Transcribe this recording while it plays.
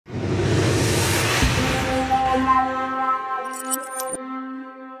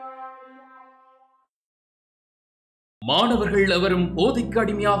மாணவர்கள் எவரும் போதைக்கு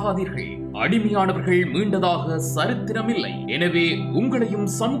அடிமையாகாதீர்கள். அடிமையானவர்கள் மீண்டதாக சரித்திரமில்லை. எனவே உங்களையும்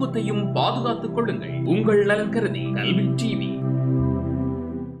சமூகத்தையும் பாதுகாத்துக் கொள்ளுங்கள். உங்கள் நலன் கருதி கல்வி டிவி.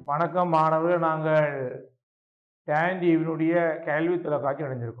 வணக்கம் மாணவர்கள், நாங்கள் டான் டிவியினுடைய கல்வி தொலைக்காட்சி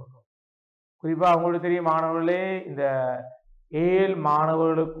அடைஞ்சிருக்கோம். குறிப்பாக உங்களுக்கு தெரியும் மாணவர்களே, இந்த ஏழு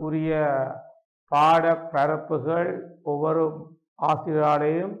மாணவர்களுக்குரிய பாட பரப்புகள் ஒவ்வொரு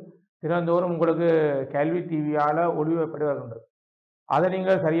ஆசிரியராலையும் தினந்தோறும் உங்களுக்கு கல்வி டிவியால் ஒளிபரப்பப்பட்டு வருகின்றது. அதை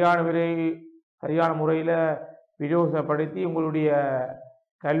நீங்கள் சரியான முறையில் விநியோகப்படுத்தி உங்களுடைய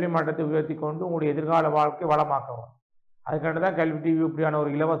கல்வி மட்டத்தை உயர்த்தி கொண்டு உங்களுடைய எதிர்கால வாழ்க்கை வளமாக்கவும். அதுக்காக தான் கல்வி டிவி இப்படியான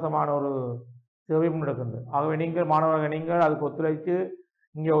ஒரு இலவசமான ஒரு சேவை முன்னெடுக்கின்றது. ஆகவே நீங்கள் மாணவர்கள் நீங்கள் அதுக்கு ஒத்துழைத்து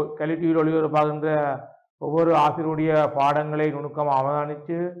இங்கே கல்வி டிவியில் ஒளிபரப்பாகின்ற ஒவ்வொரு ஆசிரியருடைய பாடங்களை நுணுக்கமாக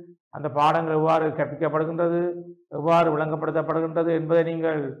அவதானித்து அந்த பாடங்கள் எவ்வாறு கற்பிக்கப்படுகின்றது, எவ்வாறு விளங்கப்படுத்தப்படுகின்றது என்பதை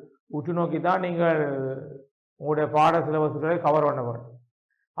நீங்கள் உற்று நோக்கி தான் நீங்கள் உங்களுடைய பாட சிலபஸ்களை கவர் பண்ண வேண்டும்.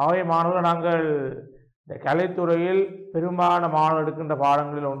 ஆகவே மாணவர்கள், நாங்கள் இந்த கலைத்துறையில் பெரும்பாலான மாணவர்கள் எடுக்கின்ற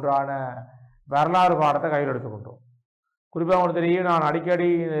பாடங்களில் ஒன்றான வரலாறு பாடத்தை கையில் எடுத்துக்கொண்டோம். குறிப்பாக உங்களுக்கு தெரியும், நான் அடிக்கடி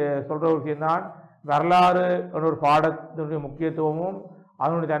சொல்கிற ஒரு விஷயம்தான், வரலாறு ஒரு பாடத்தினுடைய முக்கியத்துவமும்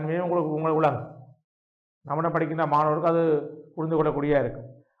அதனுடைய தன்மையும் உங்களுக்கு விளங்கும். நம்மளை படிக்கின்ற மாணவர்களுக்கு அது புரிந்து கொள்ளக்கூடியதாக இருக்கும்.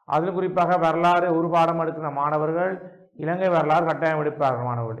 அதில் குறிப்பாக வரலாறு ஒரு பாடம் எடுக்கிற மாணவர்கள் இலங்கை வரலாறு கட்டாயம் எடுப்பார்கள்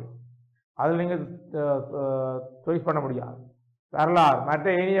மாணவர்கள். அதில் நீங்கள் சாய்ஸ் பண்ண முடியாது. வரலாறு மற்ற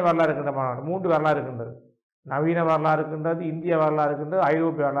ஏனைய வரலாறு இருக்கின்ற மாணவர்கள் 3 வரலாறு இருக்கின்றது. நவீன வரலாறு இருக்கின்றது, இந்திய வரலாறு இருக்கின்றது,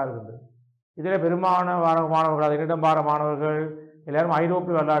 ஐரோப்பிய வரலாறு இருக்கின்றது. இதில் பெரும்பாலான மாணவர்கள், அது என்னிடம் பார மாணவர்கள் எல்லாரும்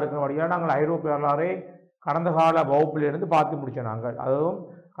ஐரோப்பிய வரலாறு இருக்கிறபடியால் நாங்கள் ஐரோப்பிய வரலாறை கடந்த கால வகுப்பிலிருந்து பார்த்து முடித்தோம். நாங்கள் அதுவும்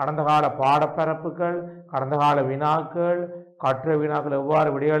கடந்த கால பாடப்பரப்புகள், கடந்த கால வினாக்கள், கற்ற வினாக்கள் எவ்வாறு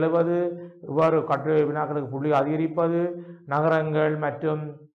விடையெழுவது, எவ்வாறு கற்ற வினாக்களுக்கு புள்ளி அதிகரிப்பது, நகரங்கள் மற்றும்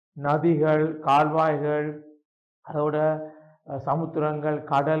நதிகள், கால்வாய்கள், அதோட சமுத்திரங்கள்,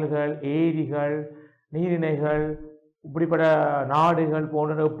 கடல்கள், ஏரிகள், நீரிணைகள், இப்படிப்பட்ட நாடுகள்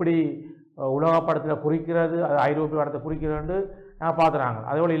போன்ற எப்படி உலகப்படத்தில் குறிக்கிறது, அது ஐரோப்பிய படத்தை குறிக்கிறது நான் பார்த்துறாங்க.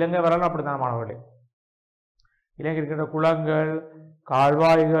 அதேபோல் இலங்கை வரலாறு அப்படி தான் மாணவர்களே. இலங்கை இருக்கின்ற குளங்கள்,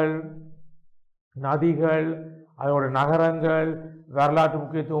 கால்வாய்கள், நதிகள், அதோட நகரங்கள், வரலாற்று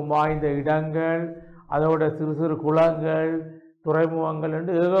முக்கியத்துவம் வாய்ந்த இடங்கள், அதோட சிறு சிறு குளங்கள், துறைமுகங்கள்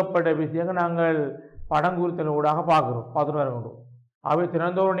என்று ஏகப்பட்ட விஷயங்கள் நாங்கள் படங்குறித்தல் ஊடாக பார்த்துட்டு வருகின்றோம். ஆகவே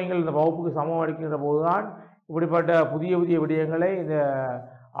தினந்தோறும் நீங்கள் இந்த வகுப்புக்கு சமம் அளிக்கின்ற போதுதான் இப்படிப்பட்ட புதிய புதிய விடயங்களை இந்த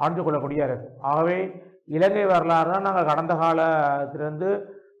ஆழ்ந்து கொள்ளக்கூடிய இருக்கும். ஆகவே இலங்கை வரலாறு தான் நாங்கள் கடந்த காலத்திலிருந்து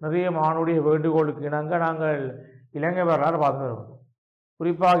நிறைய மாணவருடைய வேண்டுகோளுக்கு இணங்க நாங்கள் இலங்கை வரலாறு பார்த்துட்டு வருகிறோம்.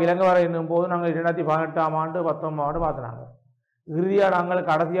 குறிப்பாக இலங்கை வரலாறு என்னும் போது நாங்கள் 2018ஆம் ஆண்டு 19ஆம் ஆண்டு பார்த்துனாங்க. இறுதியாக நாங்கள்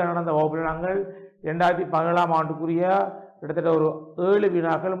கடைசியாக நடந்த வகுப்பில் நாங்கள் 2017ஆம் ஆண்டுக்குரிய கிட்டத்தட்ட ஒரு 7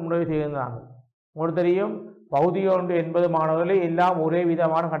 வினாக்கள் முன்னேறி செய்திருந்தாங்க. உங்களுக்கு தெரியும், பகுதி 1 80 மாணவர்களே எல்லாம் ஒரே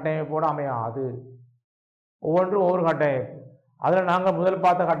விதமான கட்டமைப்போடு அமையாது. ஒவ்வொன்றும் ஒவ்வொரு கட்டமைப்பு. அதில் நாங்கள் முதல்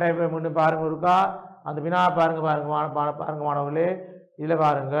பார்த்த கட்டமைப்பை மீண்டும் பாருங்கள் இருக்கா, அந்த வினா பாருங்க மாணவர்களே. இதில்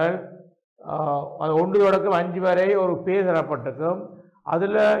பாருங்கள், அது 1 தொடக்கம் 5 வரை ஒரு பெயர் தரப்பட்டிருக்கும்.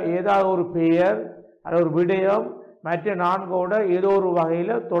 அதில் ஏதாவது ஒரு பெயர் அது ஒரு விடயம் மற்ற 4ஓட ஏதோ ஒரு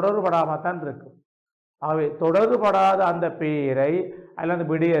வகையில் தொடர்படாமல் தான் இருக்கும். ஆகவே தொடர்படாத அந்த பெயரை அல்லது அந்த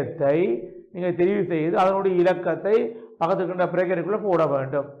விடயத்தை நீங்கள் தெரிவு செய்து அதனுடைய இலக்கத்தை பக்கத்துக்கின்ற பிரேக்கருக்குள்ளே போட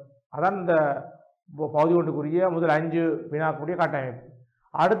வேண்டும். அதான் இந்த பகுதி 1க்குரிய முதல் 5 வினாக்குரிய கட்டமைப்பு.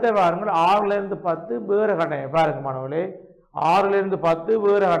 அடுத்த பாருங்கள், 6லிருந்து 10 வேறு கட்டமைப்பு. பாருங்கள் மாணவர்களே, 6லிருந்து 10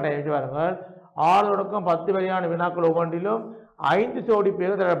 வேறு கட்டமைப்பு. பாருங்கள், 6 தொடக்கம் 10 வரையான வினாக்கள் ஒவ்வொன்றிலும் 5 ஜோடி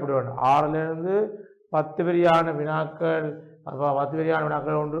பேர் தரப்பட வேண்டும். 6லிருந்து 10 வரையான வினாக்கள், 10 வரையான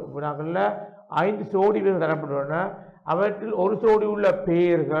வினாக்களில் 5 ஜோடி பேர் தரப்பட வேண்டும். அவற்றில் ஒரு ஜோடி உள்ள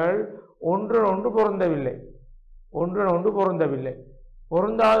பெயர்கள் ஒன்றொன்று பொருந்தவில்லை.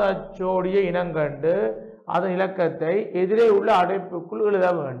 பொருந்தாத அச்சோடியை இனங்கண்டு அதன் இலக்கத்தை எதிரே உள்ள அடைப்புக்குள் எழுத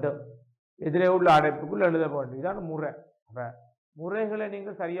வேண்டும். இதுதான் முறை. முறைகளை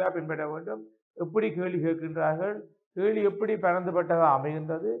நீங்கள் சரியாக பின்பற்ற வேண்டும். எப்படி கேள்வி கேட்கின்றார்கள், கேள்வி எப்படி பரந்துபட்டதாக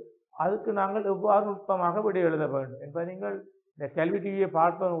அமைகின்றது, அதுக்கு நாங்கள் எவ்வாறு நுட்பமாக விடை எழுத வேண்டும் என்பதை நீங்கள் இந்த கல்வி டிவியை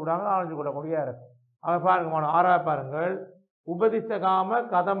பார்ப்பதன் ஊடாக ஆழ்ந்து கொள்ளக்கூடிய இருக்கும். அதை பாருங்க, 6ஆவது பாருங்கள், உபதிசகாம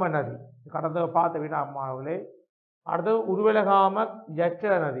கதம நதி கடந்த பார்த்த வினா மாணவர்களே. அடுத்தது உருவலகாம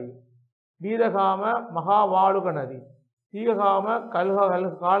ஜச்சர நதி, வீதகாம மகாவாளுக நதி, சீககாம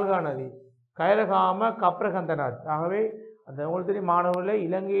கால்கா நதி, கைலகாம கப்ரகந்த நதி. ஆகவே அந்த உங்களுக்கு தெரியும் மாணவர்களே,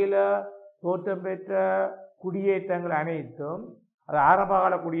 இலங்கையில் தோற்றம் பெற்ற குடியேற்றங்கள் அனைத்தும் அது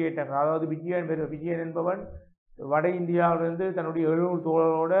ஆரம்பகால குடியேற்றங்கள். அதாவது விஜயன் என்பவன் வட இந்தியாவிலிருந்து தன்னுடைய 700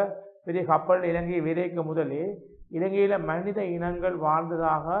 தோழரோட பெரிய கப்பல் இலங்கையை விரைக்க முதலே இலங்கையில் மனித இனங்கள்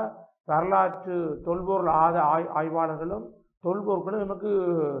வாழ்ந்ததாக வரலாற்று தொல்பொருள் ஆய்வாளர்களும் தொல்பொருட்களும் நமக்கு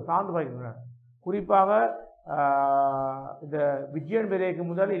சார்ந்து வருகின்றனர். குறிப்பாக இந்த விஜயன் பெரேக்கு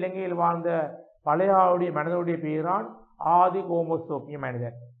முதல் இலங்கையில் வாழ்ந்த பழையாவுடைய மனிதனுடைய பெயரான் ஆதி ஹோமோசோபிய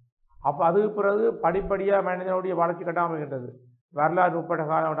மனிதன். அப்போ அதுக்கு பிறகு படிப்படியாக மனிதனுடைய வளர்ச்சி கட்டம் அமைகின்றது. வரலாற்று உட்பட்ட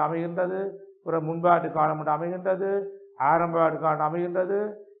காலம் ஒன்று அமைகின்றது, பிறகு முன்பாட்டு காலம் ஒன்று அமைகின்றது, ஆரம்பாட்டு காலம் அமைகின்றது,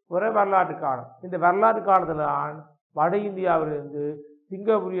 பிறகு வரலாற்று காலம். இந்த வரலாற்று காலத்தில் தான் வட இந்தியாவிலிருந்து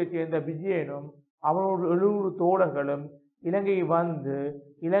சிங்கப்பூரியை சேர்ந்த விஜயனும் அவனோட 700 தோழர்களும் இலங்கை வந்து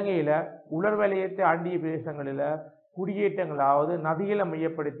இலங்கையில் உலர்வலயத்தை அண்டிய பிரதேசங்களில் குடியேற்றங்களாவது நதிகளை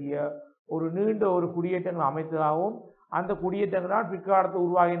மையப்படுத்திய ஒரு நீண்ட ஒரு குடியேற்றங்கள் அமைத்ததாகவும் அந்த குடியேற்றங்களால் பிற்காலத்தில்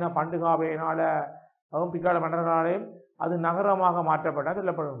உருவாகின பண்டுகாவையினால பிற்கால மன்னர்களாலேயும் அது நகரமாக மாற்றப்பட்டால்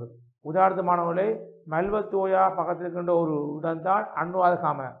சொல்லப்படுகிறது. உதாரணமானவர்களே, மல்வத்தோயா பக்கத்தில் இருக்கின்ற ஒரு இடம்தான்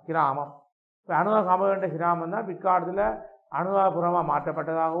அனுவாதகாம கிராமம். இப்போ அனுவாதகாம என்ற கிராமம் தான் பிற்காலத்தில் அனுவாபுரமாக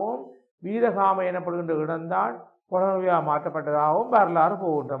மாற்றப்பட்டதாகவும் வீரகாம எனப்படுகின்ற இடம்தான் புலனொழியாக மாற்றப்பட்டதாகவும் வரலாறு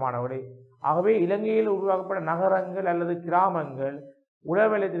போகின்ற மாணவர்களே. ஆகவே இலங்கையில் உருவாக்கப்பட்ட நகரங்கள் அல்லது கிராமங்கள்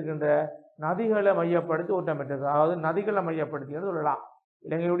உலர்வலயத்திருக்கின்ற நதிகளை மையப்படுத்தி ஓட்டமிட்டது. அதாவது நதிகளை மையப்படுத்தின்னு சொல்லலாம்.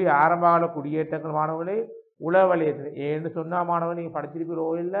 இலங்கையுடைய ஆரம்பகால குடியேற்றங்கள் மாணவர்களே உலர்வலயத்தில் ஏன்னு சொன்னால் மாணவர்கள் நீங்கள் படிச்சிருக்கிறோ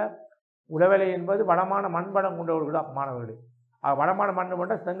இல்லை, உலர்வலயம் என்பது வளமான மண்பலம் கொண்ட ஒரு இடம் மாணவர்களே. வளமான மண்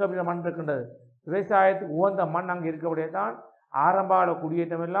கொண்ட செங்கப்பின மண் இருக்கின்றது. விவசாயத்துக்கு உகந்த மண் அங்கே இருக்கக்கூடிய தான் ஆரம்பகால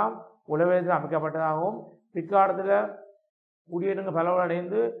குடியேற்றம் எல்லாம் உலர்வலயத்தில் அமைக்கப்பட்டதாகவும் பிற்காலத்தில் குடியேற்றங்கள்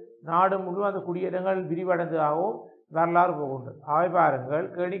பலவடைந்து நாடு முழுவதும் அந்த குடியேற்றங்கள் விரிவடைந்ததாகவும் வரலாறு போகின்றது. அவை பாருங்கள்,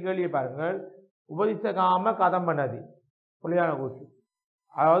 கேள்வியை பாருங்கள். உபதிசகாம கதம்ப நதி புலியான கூற்று,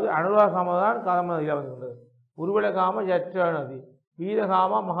 அதாவது அனுராகாம தான் கதம்ப நதியில் வந்துள்ளது. உருவலகாம யற்ற நதி,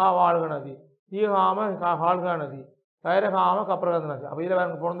 வீரகாம மகாவாழ்க நதி, தீகாம கால்கா நதி, கைரகாம கப்ரகந்த நதி. அப்போ இதில்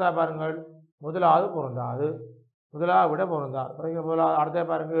பாருங்கள் பொருந்தா பாருங்கள். முதலாவது பொருந்தாது, முதலாவது விட பொருந்தாது. முதலாவது அடுத்த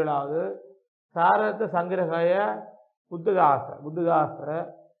பாருங்கள். 7வது சாரத சங்கிரகய புத்தகாஸ்திர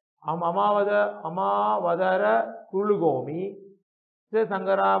அமாவதர குழுகோமி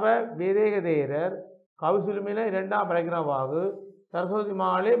சங்கராவ விதேகதேரர் கவிசுலுமில 2ஆம் பலகிரவாகு சரஸ்வதி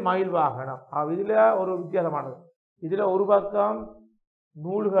மாலை மயில் வாகனம். இதில் ஒரு வித்தியாசமானது. இதில் ஒரு பக்கம்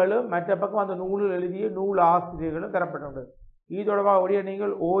நூல்களும் மற்ற பக்கம் அந்த நூலில் எழுதிய நூல் ஆசிரியர்களும் தரப்பட்டுள்ளது. இது தொடர்பாக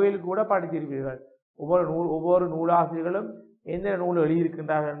நீங்கள் ஓயில் கூட படித்திருப்பீர்கள். ஒவ்வொரு நூலாசிரியர்களும் எந்த நூல்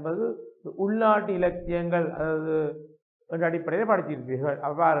எழுதியிருக்கின்றார்கள் என்பது உள்நாட்டு இலக்கியங்கள் அதாவது என்ற அடிப்படையில் படித்திருப்பீர்கள்.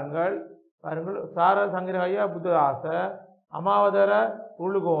 பாருங்கள் சார சங்கிரகையா புத்ததாச அமாவதர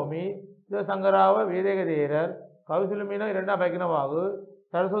உள்கோமி சங்கராவ வேதேகதேரர் கவிசுலுமீன 2ஆம் பலகிரவாகு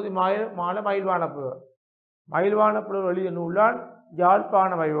சரஸ்வதி மாலை மயில்வானப்புலர் எழுதிய நூலான்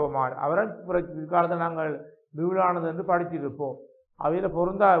யாழ்ப்பாண வைபவமாள். அவரை பிற்காலத்தில் நாங்கள் நூலானது என்று படித்திருப்போம். அவையில்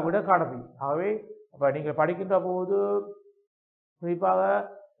பொருந்தா விட கடமை. ஆகவே அப்போ நீங்கள் படிக்கின்ற போது குறிப்பாக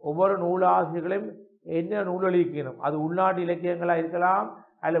ஒவ்வொரு நூலாசிரியர்களையும் என்ன நூல் எழுதிக்கணும், அது உள்நாட்டு இலக்கியங்களாக இருக்கலாம்,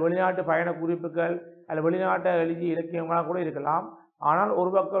 அல்லது வெளிநாட்டு பயண குறிப்புகள் அல்லது வெளிநாட்டை எழுதிய இலக்கியங்களாக கூட இருக்கலாம். ஆனால் ஒரு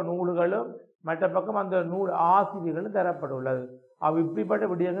பக்கம் நூல்களும் மற்ற பக்கம் அந்த நூல் ஆசிரியர்களும் தரப்பட்டுள்ளது. இப்படிப்பட்ட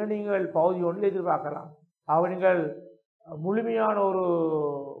விடயங்களை நீங்கள் பகுதி ஒன்றில் எதிர்பார்க்கலாம். நீங்கள் முழுமையான ஒரு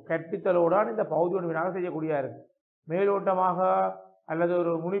கற்பித்தலோடு இந்த பகுதி ஒன்று வினாக செய்யக்கூடியதாக இருக்குது. மேலோட்டமாக அல்லது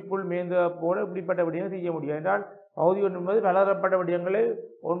ஒரு முனிப்புள் மேய்ந்த போல இப்படிப்பட்ட விடயங்கள் செய்ய முடியாது. என்றால் பகுதி ஒன்று என்பது வளரப்பட்ட விடயங்களை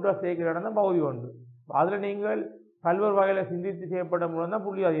ஒன்றாக சேர்க்கிற இடம் தான் பகுதி ஒன்று. அதில் நீங்கள் பல்வேறு வகையில் சிந்தித்து செய்யப்படும் மூலம் தான்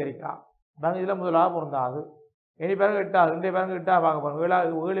புள்ளி அதிகரிக்கலாம். நாங்கள் இதில் முதலாக பொருந்தாது. இனி பிறகு 8வது 2 பேருக்கு 8வது பார்க்க போகிறோம்.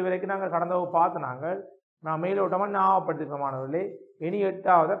 7 வரைக்கும் நாங்கள் கடந்த பார்த்து நான் மேலோட்டமாக ஞாபகப்படுத்திருக்கமானவர்களே. இனி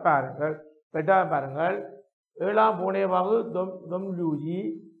 8வது பாருங்கள். 8வது பாருங்கள். 7ஆம் பூனேவாகு தொம்ஜூஜி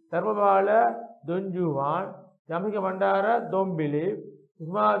தர்மபால தொஞ்சுவான் ஜமிக பண்டார தொம்பிலி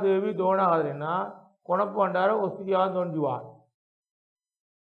உமாதேவி தோணாதினா கொணப்பு பண்டார ஒஸ்திரியான் தொஞ்சுவான்.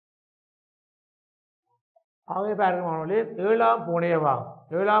 ஆகவே பாருங்க மாணவர்களே,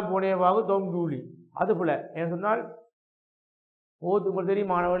 7ஆம் பூனேவாகு தொம்ஜூலி. அதுபோல என்ன சொன்னால்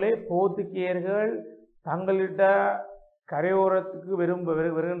தெரியும் மாணவர்களே, போர்த்துகேயர்கள் தங்களிட்ட கரையோரத்துக்கு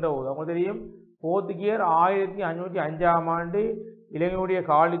வருகின்ற போது அவங்க தெரியும் போர்த்துகேயர் 1505ஆம் ஆண்டு இலங்கையுடைய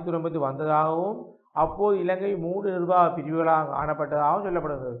காலி துறைமுகத்துக்கு வந்ததாகவும் அப்போது இலங்கை 3 நிர்வாக பிரிவுகளாக காணப்பட்டதாகவும்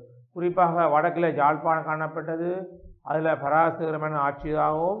சொல்லப்படுகிறது. குறிப்பாக வடக்கில் யாழ்ப்பாணம் காணப்பட்டது, அதில் பராசகரமான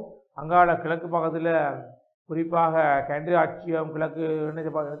ஆட்சியாகவும் அங்கால கிழக்கு பக்கத்தில் குறிப்பாக கண்டி ஆட்சியம் கிழக்கு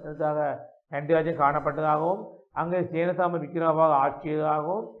கண்டி ஆட்சியம் காணப்பட்டதாகவும் அங்கே சேனசாமி விக்கிரமாக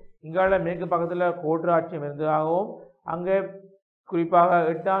ஆட்சியதாகவும் இங்கால மேற்கு பக்கத்தில் கோட்டு ஆட்சியம் இருந்ததாகவும் அங்கே குறிப்பாக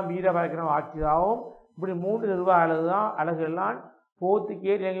 8ஆம் வீர பலக்கிரம் ஆட்சியாகவும் இப்படி 3 நிர்வாக அலகுகள்லாம்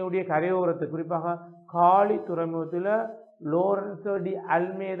போர்த்துகேயர் இலங்கையுடைய கரையோரத்தை குறிப்பாக காலி துறைமுகத்தில் லோரன்சோ டி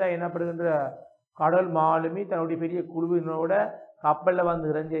அல்மேதா எனப்படுகின்ற கடல் மாலுமி தன்னுடைய பெரிய குழுவினரோட கப்பலில் வந்து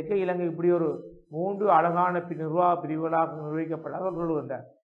இறஞ்சிக்க இலங்கை இப்படி ஒரு 3 அழகான நிர்வாக பிரிவுகளாக நிர்வகிக்கப்பட்டால் கொள்கின்றார்.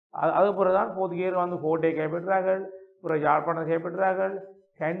 அது பிறகுதான் போர்த்துகேயர் வந்து கோட்டையை கைப்பற்றார்கள், பிறகு யாழ்ப்பாணத்தை கைப்பற்றார்கள்.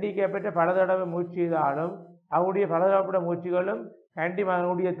 கண்டி கைப்பற்ற பல தடவை முயற்சி செய்தாலும் அவருடைய பலதரப்பட்ட முயற்சிகளும் கண்டி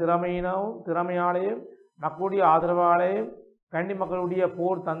மக்களுடைய திறமையாலையும் மக்களுடைய ஆதரவாலையும் கண்டி மக்களுடைய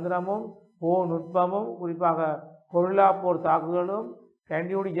போர் தந்திரமும் போர் நுட்பமும் குறிப்பாக பொருளா போர் தாக்குதலும்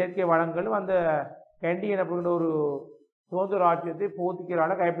கண்டியுடைய இயற்கை வளங்களும் அந்த கண்டி எனப்படுகின்ற ஒரு சுதந்திர ஆட்சியத்தை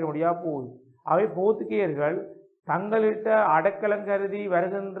போர்த்துகேயரால் கைப்பற்ற முடியாது போகுது. அவை போர்த்துகேயர்கள் தங்களிட்ட அடைக்கலம் கருதி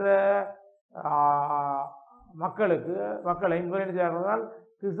வருகின்ற மக்களை என்ன செய்வார்கள்,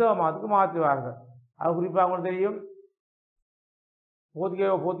 கிறிஸ்தவ மதத்துக்கு மாற்றுவார்கள். அது குறிப்பாக அவங்களுக்கு தெரியும்,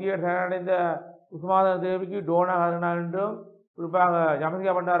 போர்த்துகேயர் சரணடைந்த உஸ்மான தேவிக்கு டோனா ஹருணா என்றும், குறிப்பாக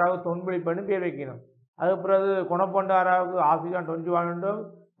ஜமசிகா பண்டாராவுக்கு தொன்பிழி பண்ணி பேர் வைக்கணும். அது பிறகு குணப்பண்டாராவுக்கு ஆசிகான் தொஞ்சுவான் என்றும்,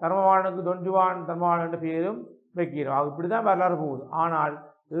 தர்மவானுக்கு தொஞ்சுவான் தர்மவான் என்ற பேரும் வைக்கிறோம். அது இப்படி தான் வரலாறு போகுது. ஆனால்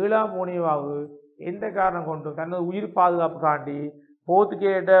 7ஆம் பூனிவாவு எந்த காரணம் கொண்டும் தனது உயிர் பாதுகாப்பு காட்டி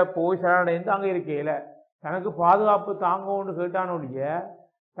போர்த்துகேயர்கிட்ட போய் சரணடைந்து அங்கே இருக்கையில் தனக்கு பாதுகாப்பு தாங்கன்னு கேட்டானுடைய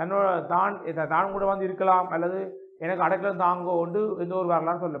தான் கூட வந்து இருக்கலாம் அல்லது எனக்கு அடைக்கலம் தாங்கோண்டு எந்த ஒரு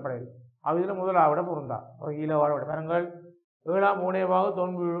வரலாறு சொல்லப்படாது. அது இதில் முதலாவிட பொருந்தார். ஈழவாட பாருங்கள், 7ஆம் பூனிவாவு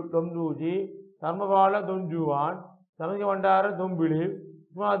தொந்தூஜி தர்மபால தொஞ்சுவான் சமய பண்டார தொம்பிளி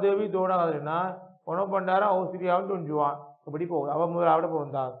உமாதேவி தோணாதுன்னா குணப்பண்டார ஆஸ்திரியாவும் தொஞ்சுவான். இப்படி போகுது. அவ முதலாவிட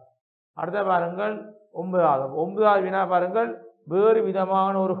பொருந்தார். அடுத்த பாருங்கள் 9வது வினா பாருங்கள், வேறு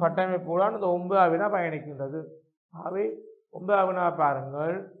விதமான ஒரு கட்டமைப்புடன் அந்த 9வது வினா பயணிக்கின்றது. ஆகவே 9வது வினா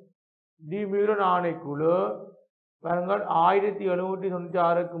பாருங்கள், டிமீரன் ஆணைக்குழு பாருங்கள்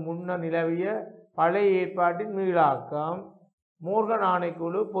 1796க்கு முன்னர் நிலவிய பழைய ஏற்பாட்டின் மீளாக்கம், மோர்கன்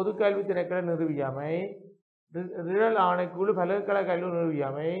ஆணைக்குழு பொதுக்கல்வி திணைக்கள நிறுவியமை, ரிழல் ஆணைக்குழு பல்கலைக்கழக கல்வி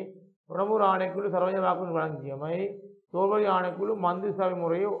நிறுவியமை, உணவூர் ஆணைக்குழு சர்வஜன வாக்குறுதி வழங்கியமை, தோல்வழி ஆணைக்குழு மந்திரி சபை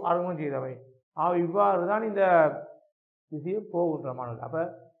முறையை அறிமுகம் செய்தவை. இவ்வாறு தான் இந்த விஷயம் போகின்ற மாணவர்கள். அப்போ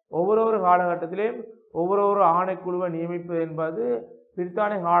ஒவ்வொரு காலகட்டத்திலேயும் ஒவ்வொரு ஆணைக்குழுவை நியமிப்பது என்பது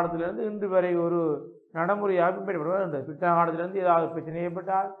பிரித்தானிய காலத்திலிருந்து இன்று வரை ஒரு நடைமுறையாக பின்பற்றப்படுகிறது. பிரித்தானிய காலத்திலிருந்து ஏதாவது பிரச்சனை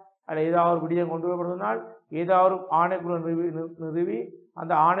ஏற்பட்டால் அல்ல ஏதாவது ஒரு விடயம் கொண்டு வரப்படுவதனால் ஏதாவது ஆணைக்குழு நிறுவி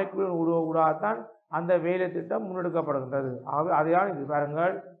அந்த ஆணைக்குழு ஊடாகத்தான் அந்த வேலை திட்டம் முன்னெடுக்கப்படுகின்றது. அதையால் இது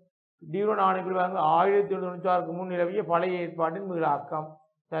பாருங்கள், டியூரன் ஆணைக்குழு 1796க்கு முன் நிலவிய பழைய ஏற்பாட்டின் மீளாக்கம்.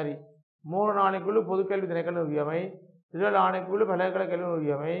 சரி, மூல ஆணைக்குழு பொதுக்கல்வி திணைக்கள நிறுவியமை, ரிழல் ஆணைக்குழு பல்கலைக்கழக கல்வி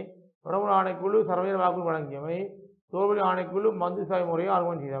நிறுவியமை, உணவு ஆணைக்குழு சர்வஜன வாக்குறுதி வழங்கியமை, தோல்வழி ஆணைக்குழு மந்திரி சபை முறையை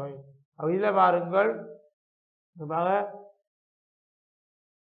அறிமுகம் செய்தவை. இதில் பாருங்கள்,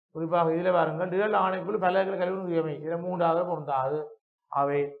 குறிப்பாக இதில் பாருங்கள், ரிழல் ஆணைக்குழு பல்கலைக்கழக கல்வி நிறுவியமை இதில் 3வது பொருந்தாது.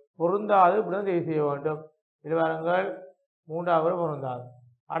 அவை பொருந்தாது இப்படிதான் தேர்வு செய்ய வேண்டும். இது பாருங்கள் 3வது பொருந்தாது.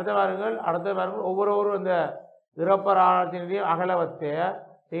 அடுத்த பாருங்கள் ஒவ்வொரு இந்த இறப்பர் ஆராய்ச்சி நிலையம் அகலவத்தைய,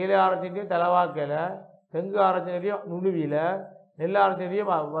 தேயிலை ஆராய்ச்சி நிலையம் தலவாக்கல, தெங்கு ஆராய்ச்சி நிலையம் நுணுவில, நெல் ஆராய்ச்சி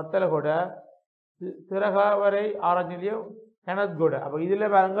நிலையம் வத்தலகொட, திரகவரை ஆராய்ச்சி நிலையம் கனத்கொட. அப்போ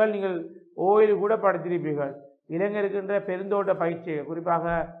இதில் பாருங்கள், நீங்கள் ஓயில் கூட படித்திருப்பீர்கள். இலங்கை இருக்கின்ற பெருந்தோட்ட பயிற்சி, குறிப்பாக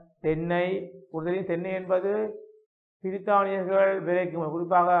தென்னை தென்னை என்பது பிரித்தானியர்கள் விளைக்கும்,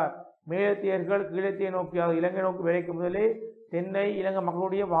 குறிப்பாக மேலத்தியர்கள் கீழத்திய நோக்கியாக இலங்கை நோக்கி விளைக்கும் முதலே தென்னை இலங்கை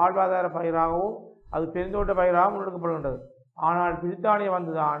மக்களுடைய வாழ்வாதார பயிராகவும் அது பெருந்தோட்ட பயிராகவும் முன்னெடுக்கப்படுகின்றது. ஆனால் பிரித்தானிய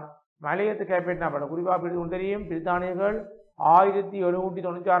வந்துதான் மலையத்தை கைப்பற்றினாப்படும். குறிப்பாக தெரியும், பிரித்தானியர்கள்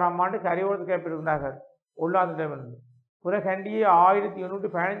 1796ஆம் ஆண்டு கரையோரத்தை கைப்பற்றுகின்றார்கள் உள்ளாந்திடமிருந்து. பிறகு கண்டியை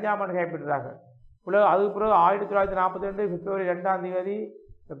 1815ஆம் ஆண்டு கைப்பற்றுகிறார்கள். அதுக்கு பிறகு 1942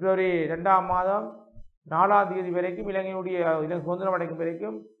 பிப்ரவரி 2ஆம் மாதம் 4ஆம் தேதி வரைக்கும் இலங்கை சுதந்திரம் அடைக்கும்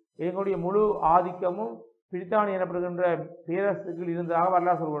வரைக்கும் இலங்கையுடைய முழு ஆதிக்கமும் பிரித்தானிய எனப்படுகின்ற பேரரசுகள் இருந்ததாக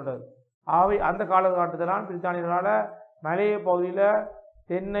வரலாறு சொல்கின்றது. ஆகவே அந்த காலகட்டத்தில்தான் பிரித்தானியர்களால் மலைய பகுதியில்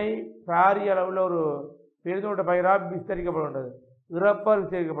தென்னை பாரிய அளவில் ஒரு பெருந்தோட்ட பயிராக விஸ்தரிக்கப்படுகின்றது, இறப்பர்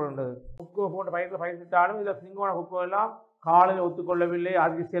விஸ்தரிக்கப்படுகின்றது. கொக்கோ போன்ற பயிர்கள் பயிர்த்திட்டாலும் இதில் சிங்கோன கொக்கோ எல்லாம் காலையில் ஒத்துக்கொள்ளவில்லை,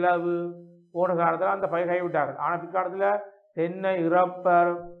 அதிக செலவு போன காலத்தில் அந்த பயிர் கைவிட்டார்கள். ஆனால் பிற்காலத்தில் தென்னை,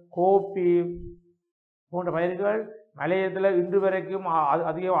 இறப்பர், கோப்பி போன்ற பயிர்கள் மலையத்தில் இன்று வரைக்கும்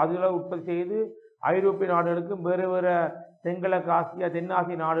அதிக உற்பத்தி செய்து ஐரோப்பிய நாடுகளுக்கும் வேறு வேறு தென்கிழக்கு ஆசியா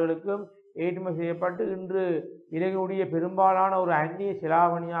தென்னாசிய நாடுகளுக்கும் ஏற்றுமதி செய்யப்பட்டு இன்று இலங்கையுடைய பெரும்பாலான ஒரு அந்நிய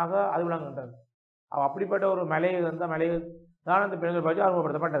செலாவணியாக அது விளங்குகின்றது. அப்படிப்பட்ட ஒரு மலையை தான் அந்த பெண்கள் பற்றி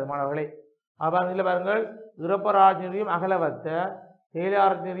அறிமுகப்படுத்தப்பட்டது மாணவர்களே. இதில் பாருங்கள், இறப்பர் ஆராய்ச்சி நிலையம் அகலவத்த, தேயிலை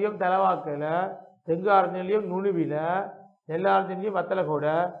ஆராய்ச்சி நிலையம் தலவாக்கல, தெங்கு ஆராய்ச்சி நிலையம் நுணுவில, நெல் ஆராய்ச்சி நிலையம் வத்தலகோட,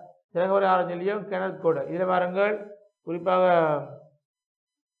 திரகவரை ஆராய்ச்சி நிலையம் கிணற்கோட. இதில் பாருங்கள், குறிப்பாக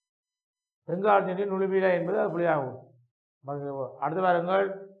தெங்கு ஆராய்ச்சி நிலையம் நுணுவில என்பது அது புள்ளியாகும். அடுத்த பாருங்கள்,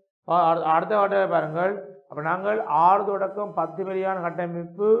 அடுத்த பாருங்கள் அப்போ நாங்கள் 6 தொடக்கம் 10 வரையான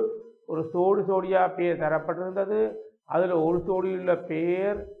கட்டமைப்பு ஒரு சோடியா பெயர் தரப்பட்டிருந்தது. அதில் ஒரு சோடியுள்ள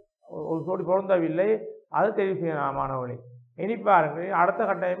பெயர் ஒரு சோடி பொருந்தவில்லை, அது தெரிவு செய்யலாம் மாணவர்களே. இனி பாருங்கள், அடுத்த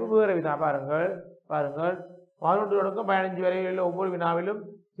கட்டமைப்பு வேறு விதம். பாருங்கள் 11 தொடக்கம் 15 வரையில் ஒவ்வொரு வினாவிலும்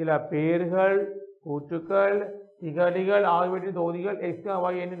சில பெயர்கள், கூற்றுக்கள், திகதிகள் ஆகியவற்றின் தொகுதிகள் எக்ஸ்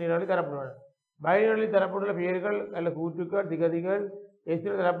ஒய் என்ற நிலையில் தரப்பட்டுள்ளன. பைனரியில் தரப்பட்டுள்ள பெயர்கள் அல்ல கூற்றுக்கள், திகதிகள்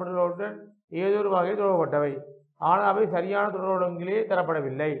எக்ஸில் தரப்பட்டுள்ளவுடன் ஏதோ ஒரு வகையில் தொடரப்பட்டவை, ஆனால் அவை சரியான தொடரொழுங்கிலே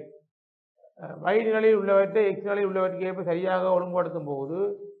தரப்படவில்லை. வைடுகளில் உள்ளவற்றை எக்ஸ்களில் உள்ளவற்றுக்கு ஏற்ப சரியாக ஒழுங்குபடுத்தும் போது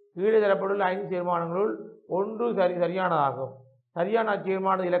கீழே தரப்பட்டுள்ள 5 தீர்மானங்களுள் ஒன்று சரியானதாகும். சரியான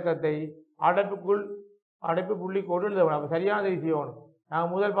அச்சீர்மான இலக்கத்தை அடைப்பு புள்ளிக்கோடு எழுதணும். அப்போ சரியான தெரிவு செய்யணும்.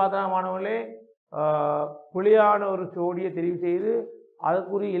 நாங்கள் முதல் பார்த்தா மாணவர்களே புலியான ஒரு ஜோடியை தெரிவு செய்து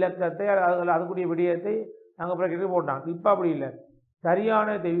அதுக்குரிய இலக்கத்தை அதுக்குரிய விடயத்தை நாங்கள் பிறகு போட்டாங்க. இப்போ அப்படி இல்லை,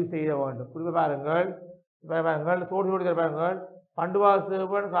 சரியான தெரிவு செய்ய வேண்டும். குறிப்பாக பாருங்கள் சோடி பாருங்கள்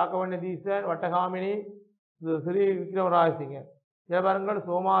பண்டுவாசேவன், காக்கவண்ண தீசன், வட்டகாமினி, ஸ்ரீ விக்ரமராஜசிங்க. இதில் பாருங்கள்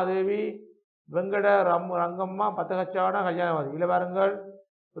சோமாதேவி, வெங்கட ரங்கம்மா, பத்தகச்சானா, கல்யாணவாதி. இதில் பாருங்கள்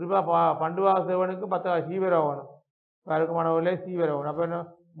குறிப்பாக பண்டுவாசேவனுக்கு சீவரவனும் மாணவர்களே சீவரவன். அப்போ என்ன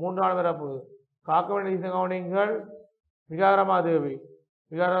 3 நாள் வரப்போகுது. காக்கவண்ண தீசன் கவனிங்கள் விகாரமாதேவி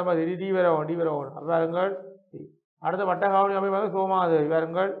டிவரவன். அப்போ பாருங்கள் அடுத்த வட்டகாவணி அமைப்பாக சோமாதேவி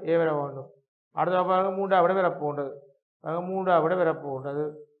பாருங்கள் ஏவர வேண்டும். அடுத்த பாருங்கள் 3ஆம் விட வரப்போன்றது.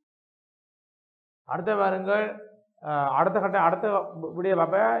 அடுத்த பாருங்கள் அடுத்த விடைய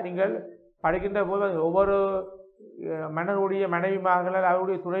பார்ப்ப நீங்கள் படிக்கின்ற போது ஒவ்வொரு மன்னருடைய மனைவிமார்கள்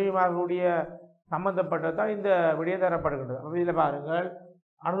அவருடைய துணைவிமார்களுடைய சம்பந்தப்பட்டதான் இந்த விடய தரப்படுகின்றது. இதில் பாருங்கள்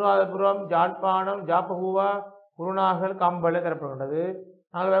அனுராதபுரம், ஜாழ்ப்பாணம், ஜாப்பகூவா, குருநாகல், கம்பல் தரப்படுகின்றது.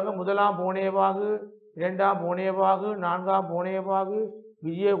 நாங்கள் பாருங்கள் 1ஆம் பூனேவாகு, 2ஆம் பூனேவாகு, 4ஆம் பூனேவாகு,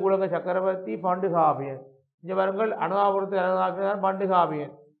 விஜயகுலக சக்கரவர்த்தி, பண்டுகாவியன். இங்கே பாருங்கள் அனுராபுரத்தில்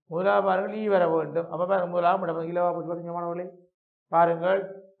பண்டுகாவியன். முதலாவது பாருங்கள் ஈ வர வேண்டும். அப்போ பாருங்கள் முதலாவது இடம் இலவா மாணவர்களே பாருங்கள்.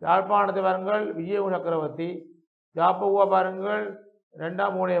 யாழ்ப்பாணத்தை பாருங்கள் விஜயகுல சக்கரவர்த்தி. ஜாப்பகுவா பாருங்கள்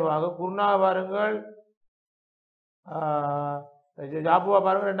 2ஆம் பூனேவாகு. குருநா பாருங்கள் ஜாப்புவா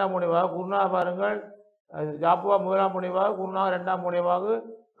பாருங்கள் 2ஆம் பூனேவாகு. குருநா பாருங்கள் ஜாப்புவா 1ஆம் பூனேவாகு, குருநா 2ஆம் பூனேவாகு,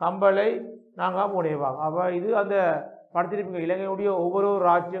 கம்பளை 4ஆம் பூனேவாகு. அப்போ இது அந்த படத்திருப்பீங்க. இலங்கையுடைய ஒவ்வொரு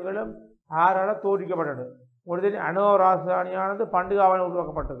ராஜ்யங்களும் யாரால தோற்றிக்கப்பட்டது. ஒரு அனுபவ ராஜதானியானது பண்டுகாவல்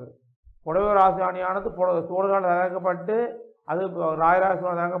உருவாக்கப்பட்டது. புடவை ராஜதானியானது சோழர்களால் தயாரிக்கப்பட்டு அது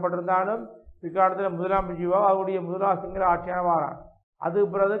ராயராஜனால் தயாரிக்கப்பட்டிருந்தாலும் பிற்காலத்தில் 1ஆம் பிஜிவா அவருடைய முதலாசிங்கிற ஆட்சியான வாரான். அது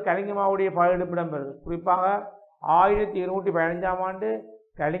பிறகு கலிங்கமாவுடைய படையெடுப்பிடம் பெறுது. குறிப்பாக 1215ஆம் ஆண்டு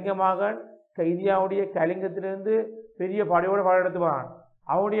கலிங்கமகன் இந்தியாவுடைய கலிங்கத்திலிருந்து பெரிய படையோடு படையெடுத்து வரான்.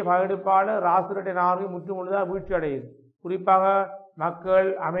 அவருடைய படையெடுப்பாளர் ராசுரட்டை நாடு முற்றுமுழுதாக வீழ்ச்சி அடையுது. குறிப்பாக மக்கள்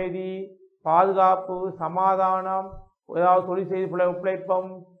அமைதி, பாதுகாப்பு, சமாதானம், ஏதாவது தொழில் செய்து பிழைப்பம்,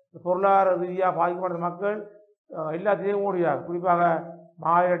 பொருளாதார ரீதியாக பாதிக்கப்பட்ட மக்கள் எல்லாத்தையும் ஓடுகிறார்கள். குறிப்பாக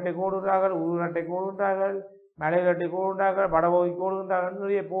மாயிரட்டை கோடுகிறார்கள், உருநட்டை கோடுகின்றார்கள், மலையிரட்டை கோடுகின்றார்கள், வடபகுதி கோடுகின்றார்கள்,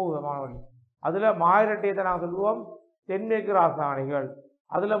 நிறைய போகுது மாணவர்கள். அதில் மாயிரட்டையை நாங்கள் சொல்லுவோம் தென்மேற்கு ராஜதானிகள்.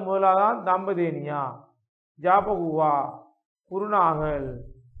 அதில் முதலாதான் தம்பதேனியா, ஜாப்பகுவா, குருநாகல்,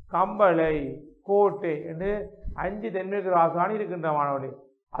 கம்பளை, கோட்டை என்று 5 தென்மேற்கு ராஜதானி இருக்கின்ற மாணவர்களே.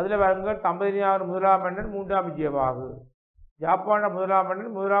 அதில் பாருங்கள் தம்பதியார் 1ஆம் மன்னன் 3ஆம் விஜயவாகு, ஜாப்பான 1ஆம்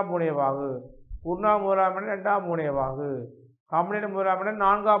மன்னன் 1ஆம் பூனேவாகு, குருநா 1ஆம் மன்னன் 2ஆம் பூனேவாகு, கம்பளின் 1ஆம் மன்னன்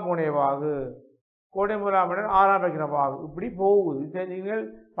 4ஆம் பூனேவாகு, கோட்டை 1ஆம் மன்னன் 6ஆம் விக்ரமவாகு. இப்படி போகுது. நீங்கள்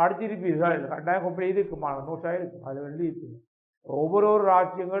படித்திருப்பீர்கள், கட்டாயம் கொப்பை இருக்குமா நோட்டாக இருக்கும், அதில் எழுதி இருக்குது. ஒவ்வொரு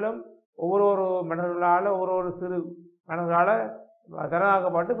ராஜ்யங்களும் ஒவ்வொரு மன்னர்களால் ஒவ்வொரு சிறு மன்னர்களால்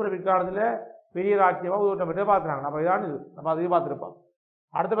தரனாக்கப்பட்டு பிற பிற்காலத்தில் பெரிய ராஜ்யமாக உருவட்டம் பெற்று பார்த்துறாங்க. நம்ம இதான் இது நம்ம அதையும் பார்த்துருப்போம்.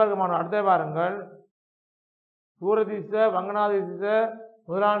 அடுத்த பாருங்கள் சூரதீச, வங்கநாதீச,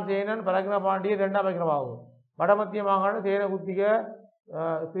 1ஆம் சேனன், பரக்கின பாண்டியன், 2ஆம் பரக்கினவாகு. வடமத்திய மாகாணம் சேனகுத்திக,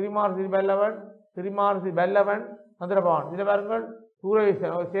 சிறிமார்சி பெல்லவன், சந்திரபான். இதில் பாருங்கள்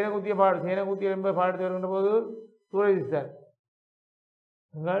சூரதீசன் சேனகுத்திய சேனகுத்திய என்பது பாடத்து வருகின்ற போது சூரதீசன்.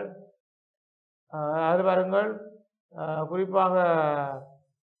 அதில் பாருங்கள் குறிப்பாக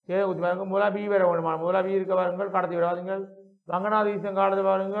சேனகுத்தி பாருங்கள் முதலாபி வர வேண்டுமான முதலாபி இருக்க பாருங்கள் கடத்தி விடாதீங்கள். வங்கநாதீசன் காலத்தில்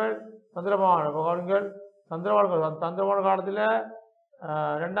பாருங்கள் சந்திரபான் பாருங்கள் சந்திரபான் காலத்தில்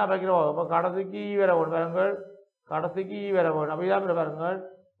 2ஆம் பரக்கினவாகு. அப்போ கடத்துக்கு வர வேண்டும் பாருங்கள், கடத்துக்கு வர வேண்டும். அப்போ இதான் பாருங்கள்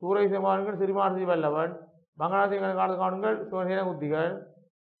சூரதீசன் பாருங்கள் சிறிமார்சி பெல்லவன், வங்கநாதீசன் காலத்து காணுங்கள் சேனகுத்திகள்.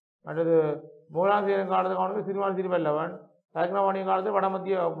 அடுத்தது 1ஆம் சேனன் காலத்து காணுங்கள் சிறிமார்சி பெல்லவன். பரக்கினபாண்டியன் காலத்தில்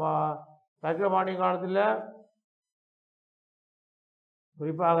வடமத்திய பரக்கினபாண்டியன் காலத்தில்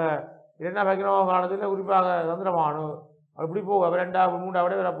குறிப்பாக 2ஆம் பரக்கினவாகு காலத்தில் குறிப்பாக சந்திரபானு. அப்படி போகும். 2ஆம் 3ஆம்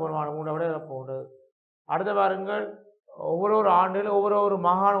விட வரப்போகணும், 3ஆம் விட வரப்போகுது. அடுத்த பாருங்கள் ஒவ்வொரு ஆண்டிலும் ஒவ்வொரு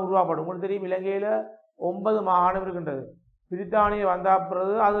மாகாணம் உருவாக்கப்படும். உங்களுக்கு தெரியும் இலங்கையில் 9 மாகாணம் இருக்கின்றது. பிரித்தானிய வந்த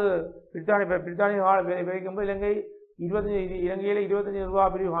பிறகு அது பிரித்தானிய விதைக்கும்போது இலங்கையில் 25 நிர்வாக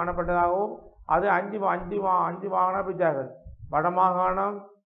பிரிவு காணப்பட்டதாகவும் அது 5 மாகாணம் பிரித்தார்கள். வடமாகாணம்,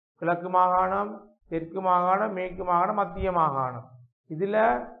 கிழக்கு மாகாணம், தெற்கு மாகாணம், மேற்கு மாகாணம், மத்திய மாகாணம். இது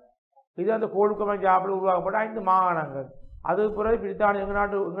அந்த கோழுக்கமன் ஜாப்பில் உருவாக்கப்பட்ட 5 மாகாணங்கள். அது பிறகு பிரித்தானிய எங்கள்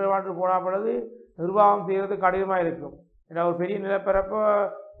நாட்டு போடப்படுறது நிர்வாகம் செய்கிறது கடினமாக இருக்கும். ஏன்னா ஒரு பெரிய நிலப்பரப்பை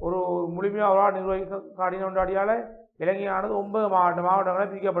ஒரு முழுமையாக ஒரு நிர்வகிக்க கடினம் கொண்டாடியால் இலங்கையானது 9 மாவட்டங்களை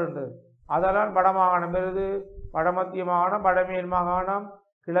பிரிக்கப்படுகின்றது. அதெல்லாம் வடமாகாணம் பெறுது, வடமத்திய மாகாணம், வடமேல் மாகாணம்,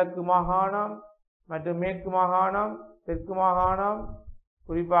 கிழக்கு மாகாணம் மற்றும் மேற்கு மாகாணம், தெற்கு மாகாணம்,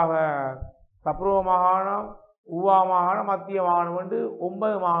 குறிப்பாக சப்ரோ மாகாணம், ஊவா மாகாணம், மத்திய மாகாணம் என்று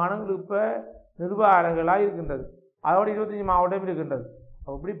 9 மாகாணங்கள் இப்போ நிர்வாகங்களாக இருக்கின்றது. அதோடு 25 மாவட்டம் இருக்கின்றது.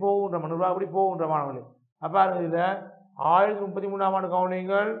 அப்படி போகின்ற நிர்வாகம் அப்படி போகின்ற மாணவர்கள். அப்போ இதில் 1033ஆம் ஆண்டு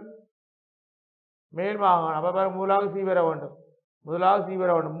கவுனிங்கள் மேல் மாகாணம். அப்போ முதலாவது சி பெற வேண்டும்.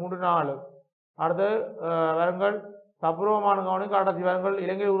 3 4. அடுத்து வருங்கள் சப்ரூபமான கவுனிக்கு கடைசி வருங்கள்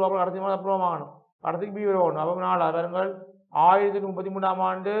இலங்கையில் உருவாக்க கடைசி சப்ரூபமாகணும் கடைசிக்கு பி வர வேண்டும். அப்போ 4 வருங்கள் 1033ஆம்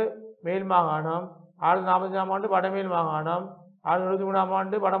ஆண்டு மேல் மாகாணம், 1045ஆம் ஆண்டு வடமேல் மாகாணம், 1073ஆம்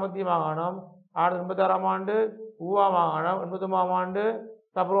ஆண்டு வடமத்திய மாகாணம், 1086ஆம் ஆண்டு ஊவா மாகாணம், 89ஆம் ஆண்டு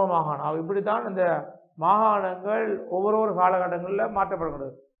சப்ரோ மாகாணம். இப்படித்தான் இந்த மாகாணங்கள் ஒவ்வொரு காலகட்டங்களில்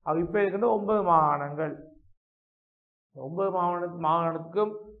மாற்றப்படுகிறது. இப்போ இருக்கின்ற 9 மாகாணங்கள். 9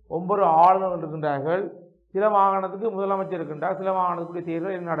 மாகாணத்துக்கும் 9 ஆளுநர்கள் இருக்கின்றார்கள். சில மாகாணத்துக்கு முதலமைச்சர் இருக்கின்றார், சில மாகாணத்துக்குரிய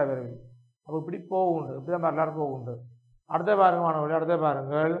தேர்தல் நடைபெறவில்லை. அப்போ இப்படி போகுண்டு, இப்படிதான் வரலாறு போகுண்டு. அடுத்த பாருங்க மாணவர்களே, அடுத்த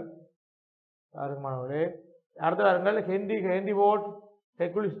பாருங்கள் Henry board,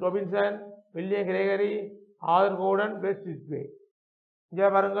 Hercules Robinson, William Gregory, author கோடன், பெஸ்ட்வே. இங்கே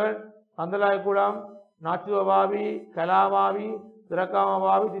பாருங்கள் கந்தலாய்குளம், நாச்சுவாவி, கலாவாவி,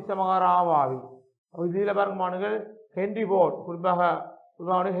 திரக்காமாவி, திசமகாராமாவி. இதில் பாருங்க மாணவர்கள் ஹென்ரி போர்ட் குறிப்பாக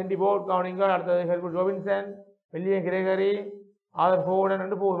ஹென்ரி போர்ட் கவனிங்கள். அடுத்தது Hercules Robinson, William Gregory, author கோடன்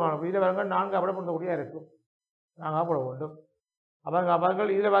என்று போதுமானது. இதில் பாருங்கள் 4 அப்படப்படுத்தக்கூடிய இருக்கும், 4 போட வேண்டும்.